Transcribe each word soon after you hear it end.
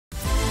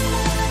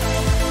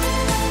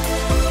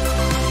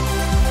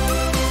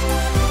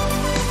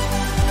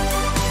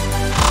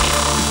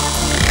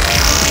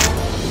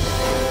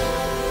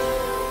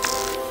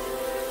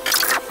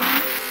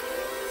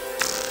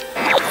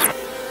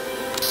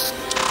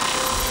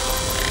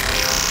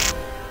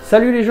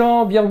Salut les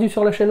gens, bienvenue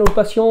sur la chaîne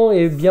Allpassion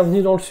et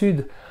bienvenue dans le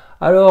sud.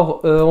 Alors,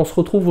 on se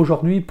retrouve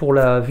aujourd'hui pour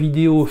la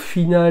vidéo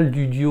finale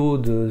du duo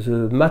de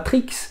The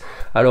Matrix.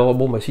 Alors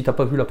bon, si t'as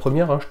pas vu la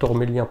première, je te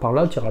remets le lien par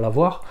là, tu iras la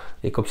voir.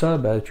 Et comme ça,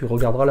 tu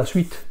regarderas la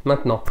suite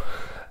maintenant.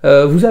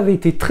 Vous avez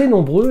été très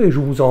nombreux et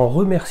je vous en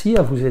remercie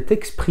à vous être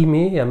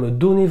exprimés et à me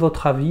donner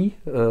votre avis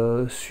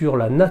sur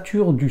la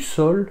nature du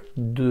sol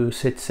de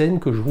cette scène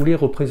que je voulais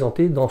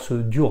représenter dans ce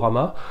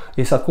diorama.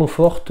 Et ça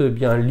conforte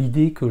bien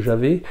l'idée que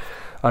j'avais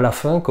à la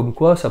fin, comme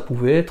quoi ça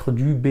pouvait être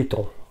du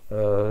béton,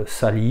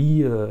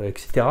 sali,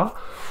 etc.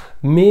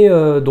 Mais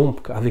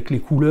donc avec les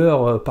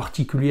couleurs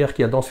particulières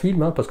qu'il y a dans ce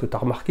film, parce que tu as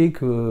remarqué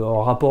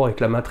qu'en rapport avec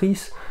la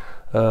matrice,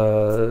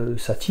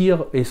 ça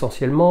tire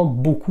essentiellement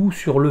beaucoup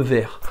sur le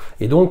vert.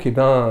 Et donc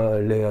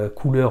la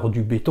couleur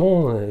du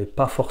béton n'est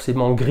pas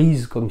forcément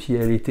grise comme si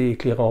elle était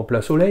éclairée en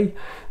plein soleil,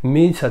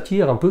 mais ça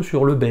tire un peu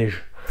sur le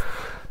beige.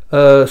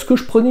 Ce que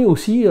je prenais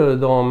aussi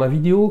dans ma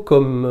vidéo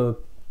comme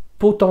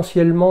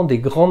potentiellement des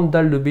grandes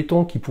dalles de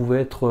béton qui pouvaient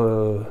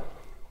être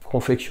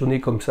confectionnées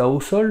comme ça au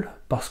sol,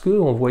 parce que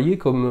on voyait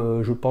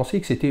comme je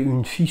pensais que c'était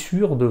une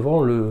fissure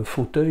devant le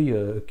fauteuil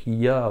qu'il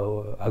y a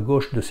à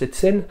gauche de cette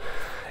scène.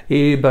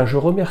 Et je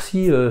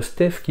remercie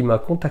Steph qui m'a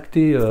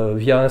contacté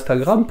via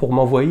Instagram pour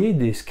m'envoyer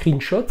des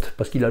screenshots,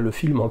 parce qu'il a le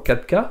film en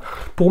 4K,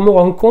 pour me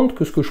rendre compte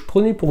que ce que je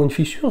prenais pour une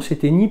fissure,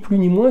 c'était ni plus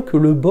ni moins que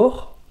le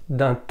bord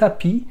d'un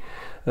tapis,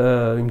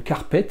 une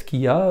carpette qu'il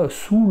y a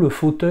sous le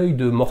fauteuil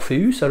de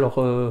Morpheus.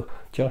 Alors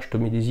tiens, je te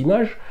mets des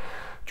images,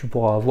 tu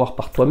pourras voir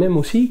par toi-même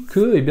aussi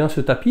que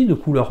ce tapis de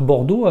couleur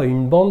bordeaux a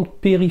une bande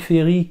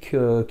périphérique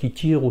qui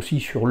tire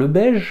aussi sur le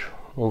beige,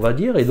 on va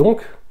dire, et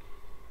donc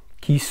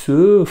qui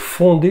se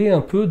fondait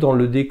un peu dans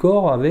le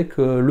décor avec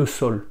le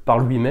sol par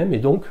lui-même. Et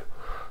donc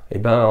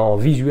en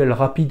visuel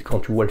rapide, quand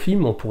tu vois le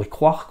film, on pourrait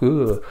croire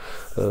que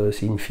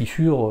c'est une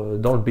fissure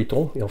dans le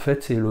béton, et en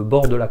fait c'est le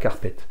bord de la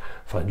carpette,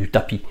 enfin du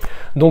tapis.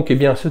 Donc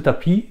ce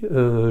tapis,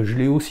 je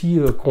l'ai aussi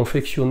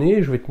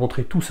confectionné, je vais te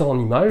montrer tout ça en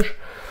images.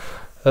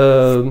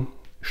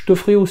 Je te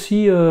ferai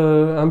aussi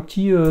un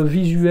petit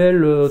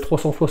visuel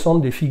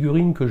 360 des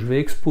figurines que je vais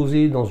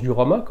exposer dans ce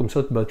diorama, comme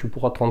ça tu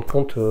pourras te rendre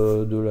compte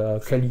de la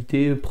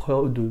qualité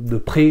de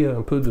près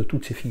un peu de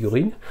toutes ces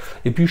figurines.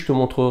 Et puis je te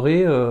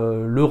montrerai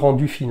le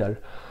rendu final.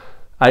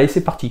 Allez,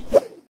 c'est parti.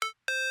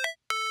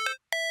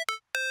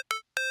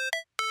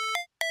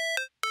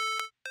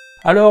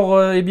 Alors,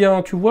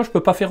 tu vois, je peux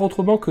pas faire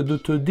autrement que de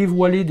te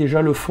dévoiler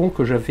déjà le fond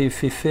que j'avais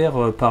fait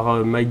faire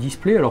par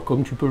MyDisplay. Alors,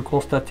 comme tu peux le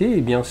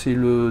constater, c'est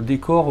le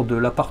décor de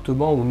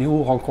l'appartement où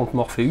Neo rencontre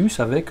Morpheus,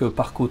 avec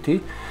par côté,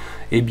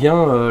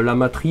 la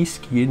matrice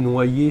qui est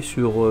noyée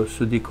sur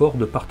ce décor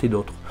de part et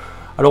d'autre.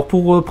 Alors,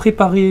 pour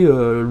préparer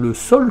le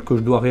sol que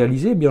je dois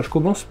réaliser, je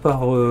commence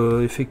par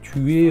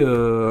effectuer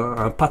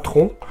un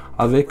patron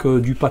avec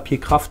du papier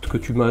craft que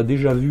tu m'as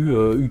déjà vu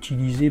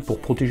utiliser pour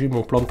protéger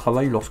mon plan de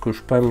travail lorsque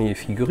je peins mes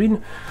figurines.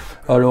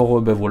 Alors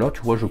voilà,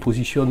 tu vois, je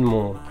positionne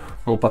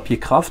mon papier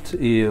craft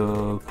et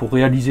pour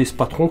réaliser ce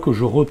patron que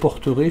je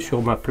reporterai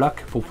sur ma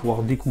plaque pour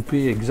pouvoir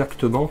découper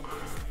exactement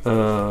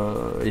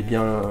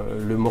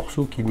le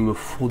morceau qu'il me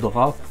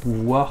faudra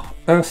pouvoir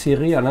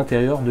insérer à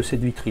l'intérieur de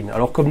cette vitrine.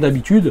 Alors comme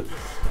d'habitude,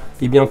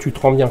 tu te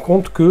rends bien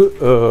compte que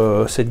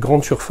cette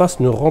grande surface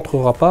ne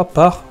rentrera pas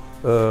par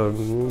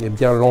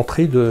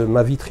l'entrée de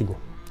ma vitrine,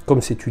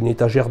 comme c'est une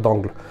étagère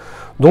d'angle.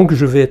 Donc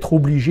je vais être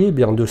obligé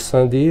de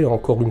scinder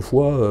encore une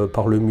fois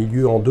par le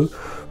milieu en deux,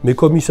 mais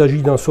comme il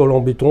s'agit d'un sol en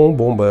béton,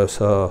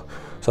 ça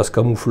se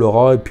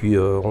camouflera, et puis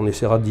on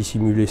essaiera de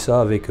dissimuler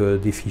ça avec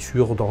des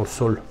fissures dans le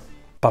sol,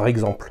 par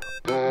exemple.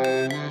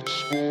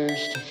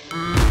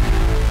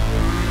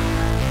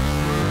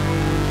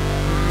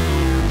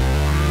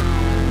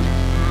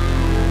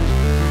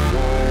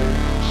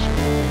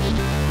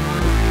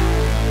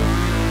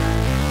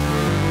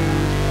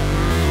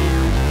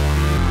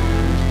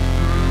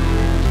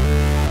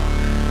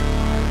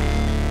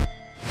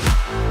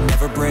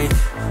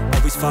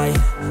 Fight,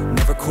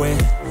 never quit,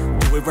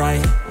 do it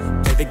right,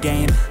 play the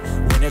game,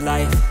 win it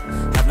life,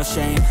 have no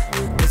shame,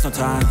 there's no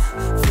time,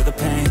 feel the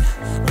pain,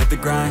 live the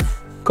grind.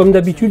 Comme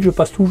d'habitude, je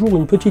passe toujours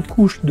une petite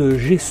couche de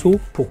gesso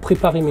pour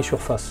préparer mes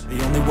surfaces.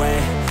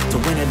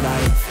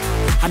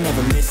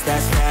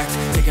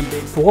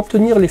 Pour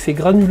obtenir l'effet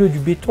granuleux du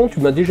béton, tu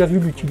m'as déjà vu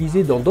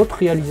l'utiliser dans d'autres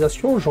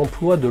réalisations,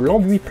 j'emploie de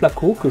l'enduit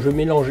placo que je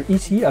mélange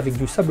ici avec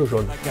du sable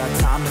jaune.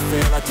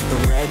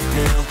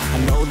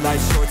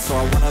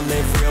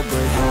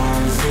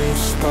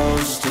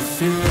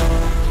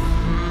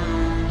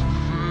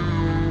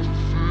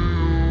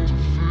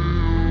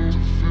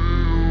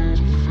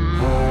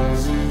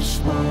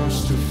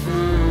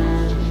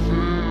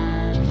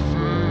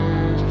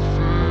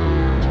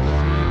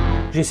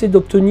 J'essaie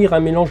d'obtenir un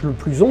mélange le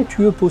plus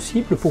onctueux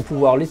possible pour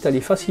pouvoir l'étaler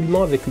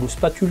facilement avec une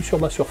spatule sur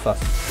ma surface.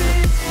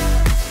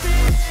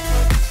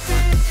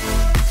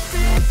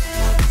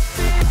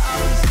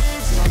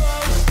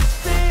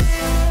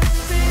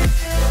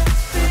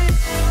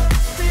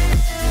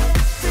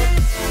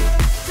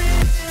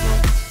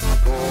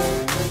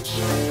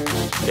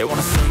 They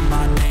wanna say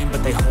my name,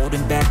 but they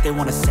holding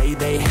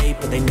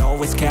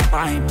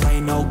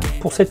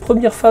Pour cette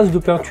première phase de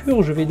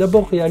peinture, je vais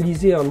d'abord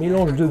réaliser un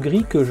mélange de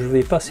gris que je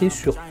vais passer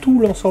sur tout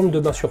l'ensemble de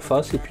ma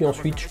surface et puis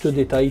ensuite je te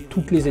détaille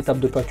toutes les étapes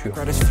de peinture.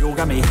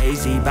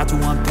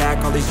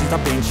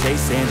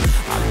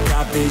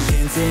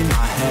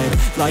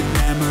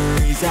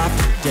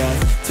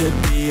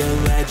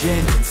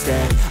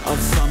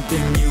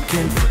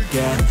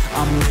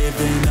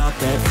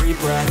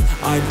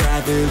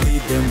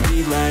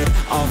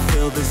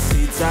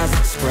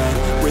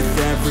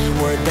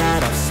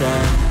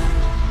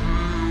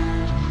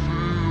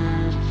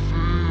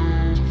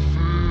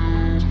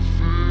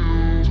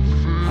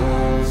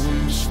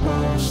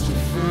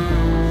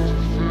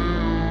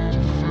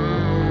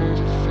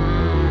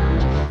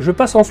 Je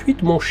passe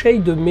ensuite mon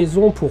shade de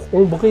maison pour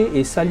ombrer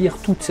et salir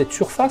toute cette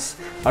surface.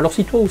 Alors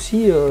si toi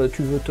aussi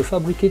tu veux te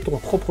fabriquer ton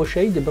propre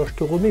shade, eh ben, je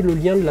te remets le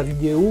lien de la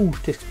vidéo où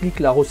je t'explique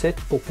la recette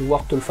pour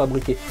pouvoir te le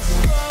fabriquer.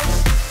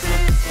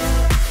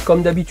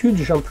 Comme d'habitude,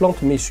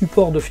 j'implante mes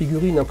supports de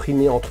figurines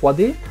imprimés en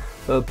 3D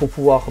pour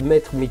pouvoir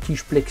mettre mes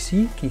tiges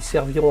plexi qui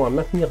serviront à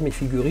maintenir mes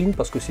figurines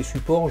parce que ces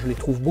supports, je les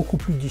trouve beaucoup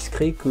plus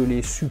discrets que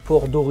les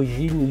supports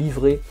d'origine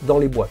livrés dans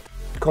les boîtes.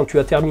 Quand tu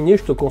as terminé,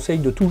 je te conseille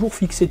de toujours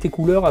fixer tes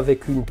couleurs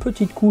avec une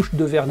petite couche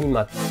de vernis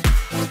mat.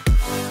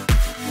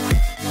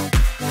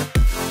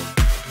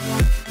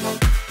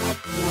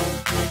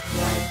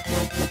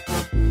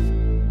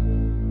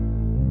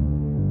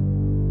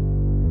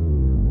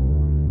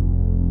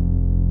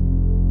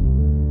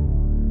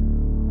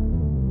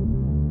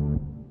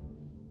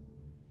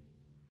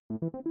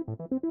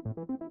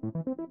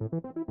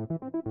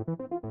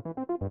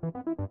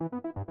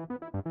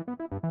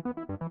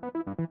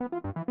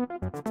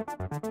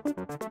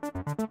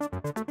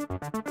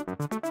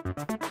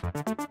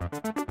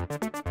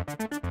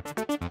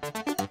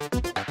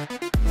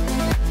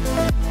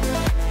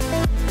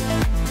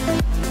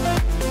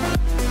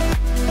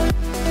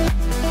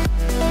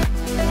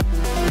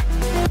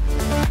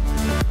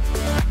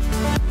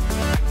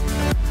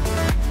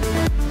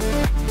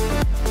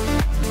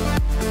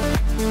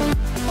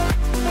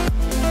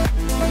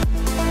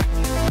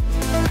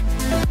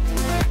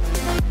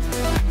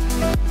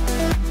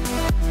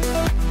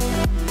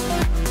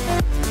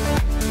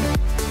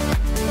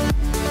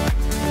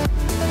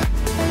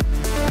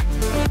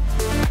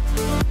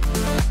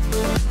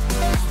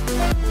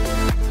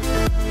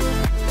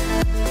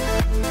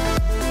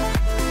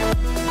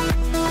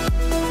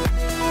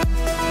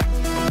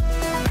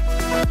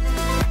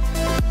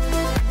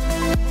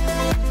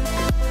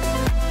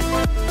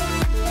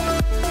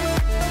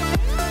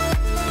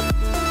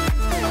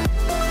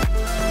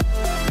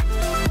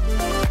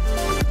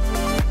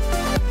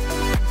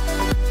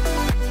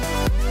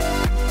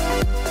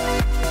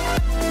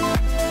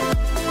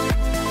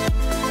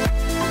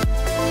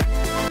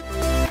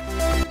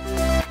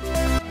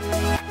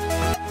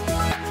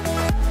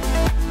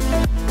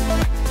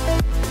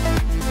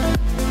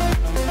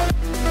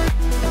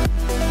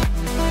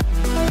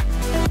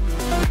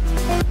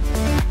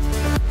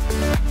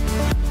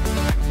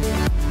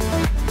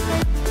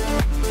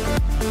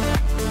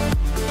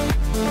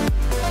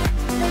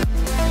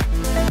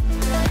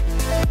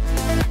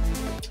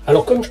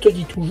 Alors comme je te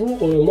dis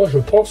toujours, moi je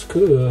pense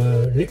que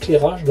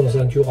l'éclairage dans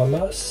un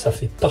diorama, ça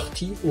fait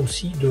partie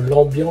aussi de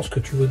l'ambiance que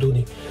tu veux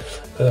donner.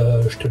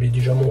 Je te l'ai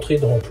déjà montré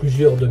dans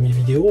plusieurs de mes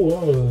vidéos.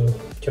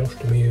 Tiens, je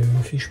te mets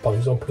une fiche par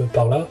exemple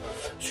par là,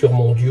 sur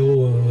mon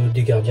duo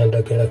des Gardiens de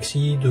la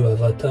Galaxie, de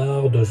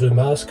Avatar, de The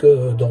Mask.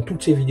 Dans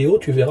toutes ces vidéos,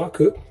 tu verras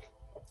que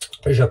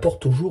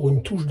j'apporte toujours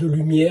une touche de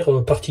lumière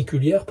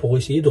particulière pour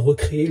essayer de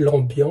recréer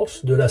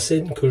l'ambiance de la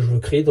scène que je veux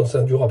créer dans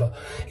un diorama.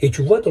 Et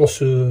tu vois, dans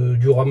ce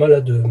diorama là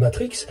de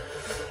Matrix,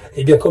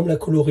 eh bien comme la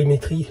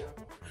colorimétrie,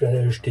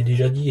 je t'ai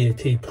déjà dit,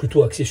 était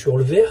plutôt axée sur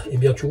le vert, eh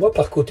bien tu vois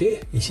par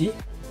côté, ici,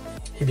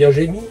 eh bien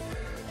j'ai mis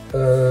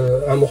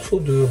un morceau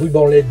de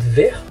ruban LED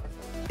vert,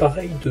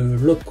 pareil de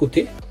l'autre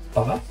côté,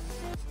 par là.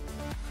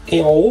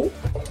 Et en haut,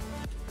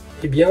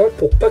 eh bien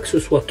pour pas que ce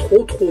soit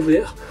trop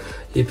vert,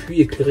 et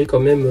puis éclairer quand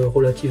même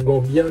relativement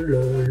bien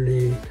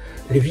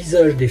les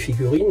visages des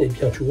figurines, et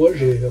bien tu vois,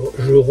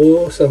 je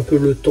rehausse un peu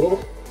le ton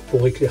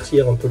pour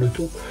éclaircir un peu le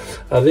tout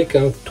avec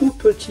un tout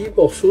petit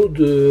morceau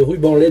de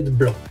ruban LED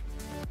blanc.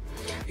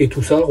 Et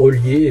tout ça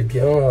relié eh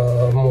bien,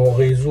 à mon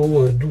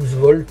réseau 12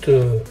 volts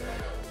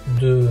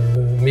de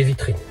mes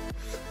vitrines.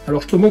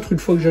 Alors je te montre une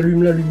fois que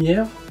j'allume la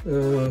lumière,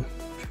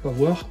 tu vas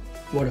voir,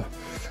 voilà.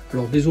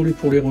 Alors désolé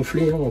pour les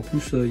reflets, en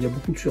plus il y a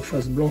beaucoup de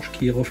surfaces blanches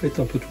qui reflètent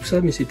un peu tout ça,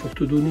 mais c'est pour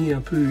te donner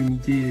un peu une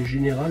idée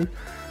générale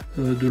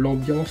de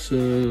l'ambiance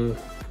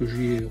que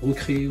j'ai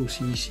recréée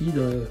aussi ici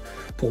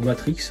pour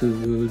Matrix,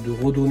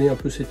 de redonner un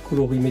peu cette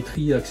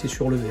colorimétrie axée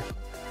sur le vert.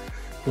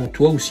 Donc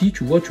toi aussi,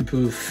 tu vois, tu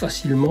peux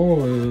facilement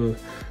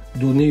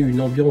donner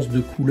une ambiance de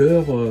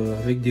couleur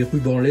avec des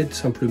rubans LED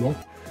simplement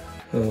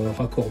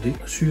raccordés.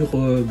 Sur,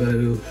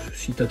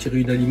 si tu as tiré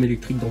une allime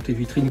électrique dans tes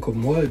vitrines comme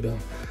moi,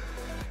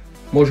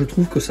 moi je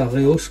trouve que ça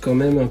rehausse quand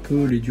même un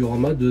peu les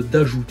dioramas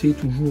d'ajouter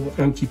toujours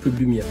un petit peu de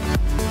lumière.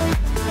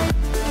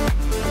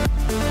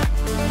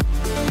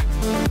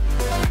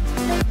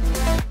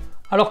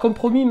 Alors comme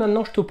promis,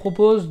 maintenant je te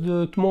propose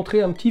de te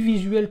montrer un petit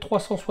visuel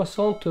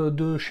 360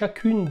 de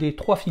chacune des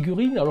 3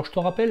 figurines. Alors je te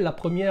rappelle, la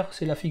première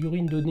c'est la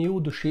figurine de Neo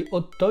de chez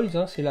Hottoys,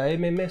 hein, c'est la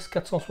MMS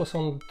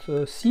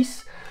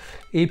 466.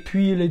 Et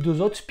puis les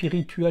 2 autres,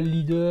 Spiritual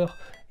Leader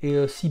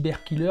et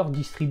Cyber Killer,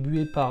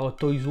 distribués par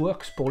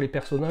TOYSWORKS pour les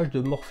personnages de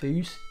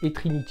Morpheus et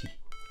Trinity.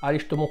 Allez,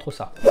 je te montre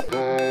ça.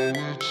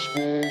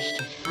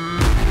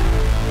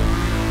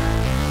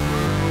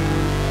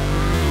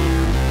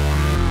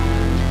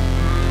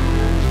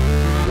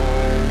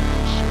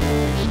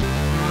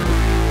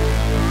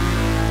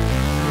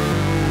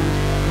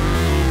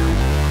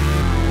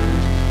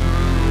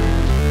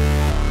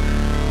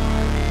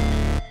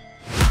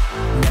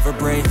 Never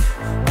break,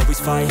 always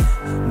fight,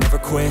 never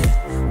quit,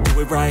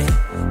 do it right,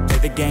 play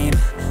the game,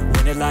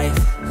 win it life,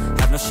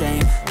 have no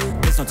shame,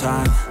 there's no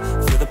time,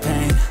 feel the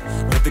pain,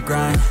 live the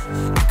grind,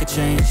 I could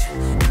change,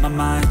 in my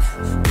mind,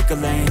 pick a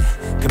lane,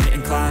 commit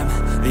and climb,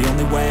 the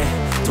only way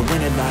to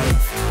win it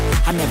life.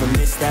 I never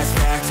miss, that's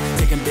fact,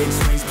 taking big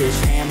swings, bitch,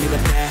 hand me the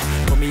bat,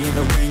 put me in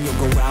the ring,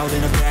 you'll go out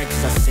in a bag,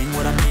 cause I sing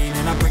what I mean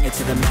and I bring it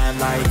to the mad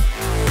light.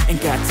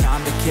 Ain't got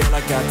time to kill,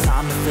 I got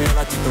time to feel,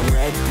 I took the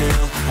red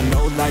pill, I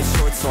know life's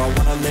short so I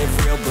wanna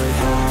live real, but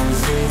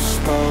how's it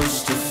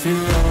supposed to feel?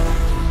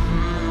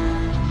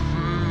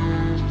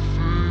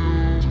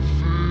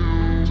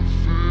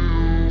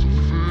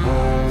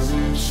 How's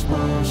it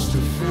supposed to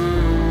feel?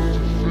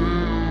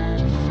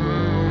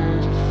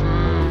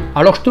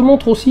 Alors je te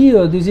montre aussi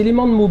des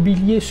éléments de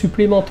mobilier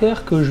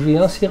supplémentaires que je vais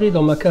insérer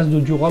dans ma case de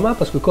diorama,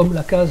 parce que comme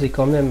la case est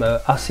quand même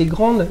assez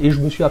grande, et je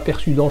me suis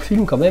aperçu dans le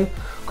film quand même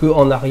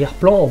qu'en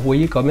arrière-plan on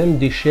voyait quand même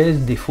des chaises,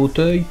 des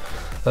fauteuils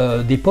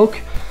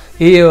d'époque.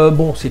 Et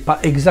bon, c'est pas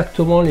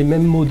exactement les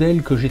mêmes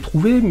modèles que j'ai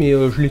trouvé, mais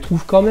je les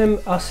trouve quand même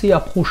assez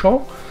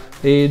approchants.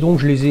 Et donc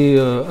je les ai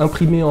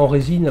imprimés en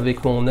résine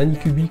avec mon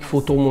Anycubic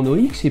Photon Mono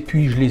X, et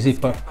puis je les ai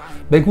peints.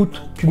 Bah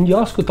écoute, tu me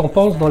diras ce que tu en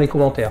penses dans les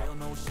commentaires.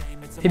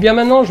 Et bien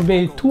maintenant je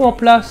mets tout en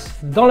place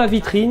dans la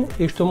vitrine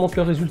et je te montre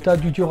le résultat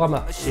du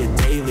diorama.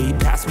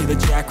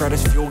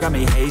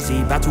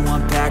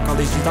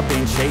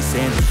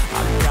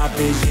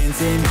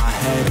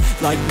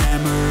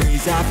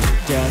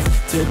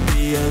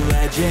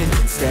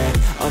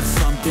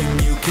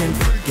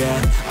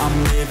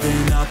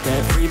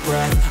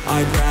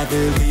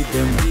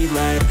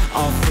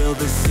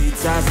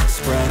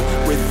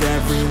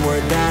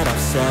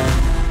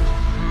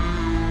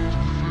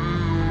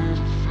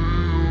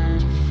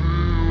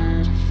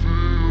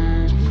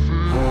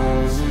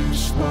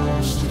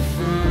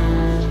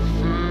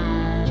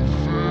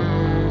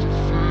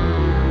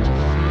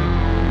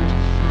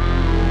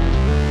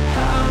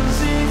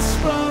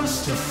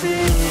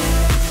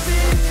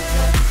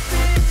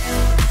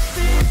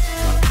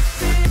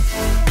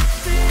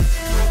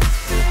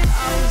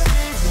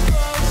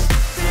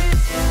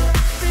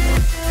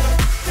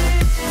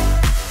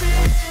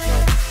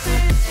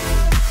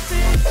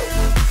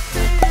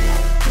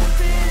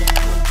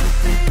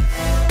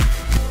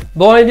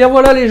 Bon et bien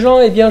voilà les gens,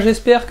 et bien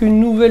j'espère qu'une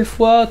nouvelle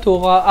fois tu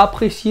auras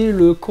apprécié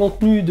le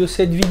contenu de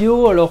cette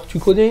vidéo. Alors tu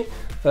connais,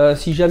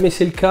 si jamais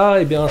c'est le cas,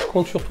 et bien je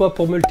compte sur toi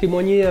pour me le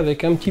témoigner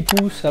avec un petit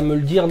pouce, à me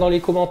le dire dans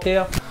les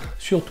commentaires,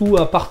 surtout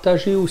à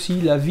partager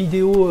aussi la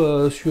vidéo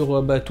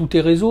sur tous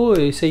tes réseaux,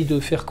 et essaye de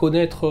faire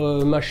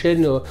connaître ma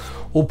chaîne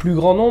au plus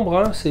grand nombre,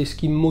 hein, c'est ce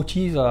qui me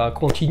motive à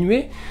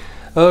continuer.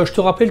 Je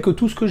te rappelle que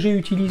tout ce que j'ai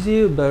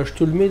utilisé, je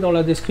te le mets dans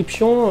la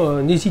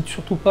description. N'hésite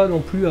surtout pas non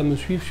plus à me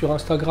suivre sur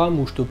Instagram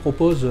où je te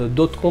propose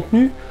d'autres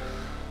contenus.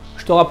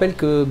 Je te rappelle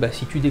que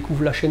si tu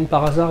découvres la chaîne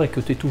par hasard et que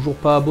tu n'es toujours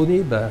pas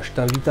abonné, je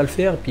t'invite à le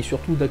faire. Et puis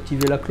surtout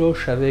d'activer la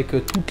cloche avec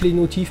toutes les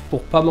notifs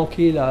pour pas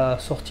manquer la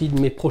sortie de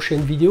mes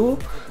prochaines vidéos.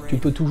 Tu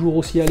peux toujours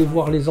aussi aller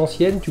voir les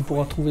anciennes. Tu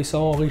pourras trouver ça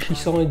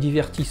enrichissant et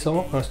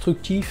divertissant,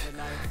 instructif.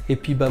 Et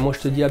puis moi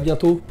je te dis à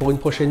bientôt pour une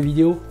prochaine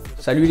vidéo.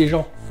 Salut les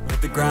gens!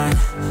 With the grind,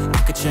 I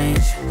could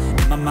change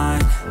in my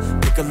mind,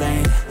 pick a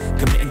lane,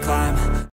 commit and climb.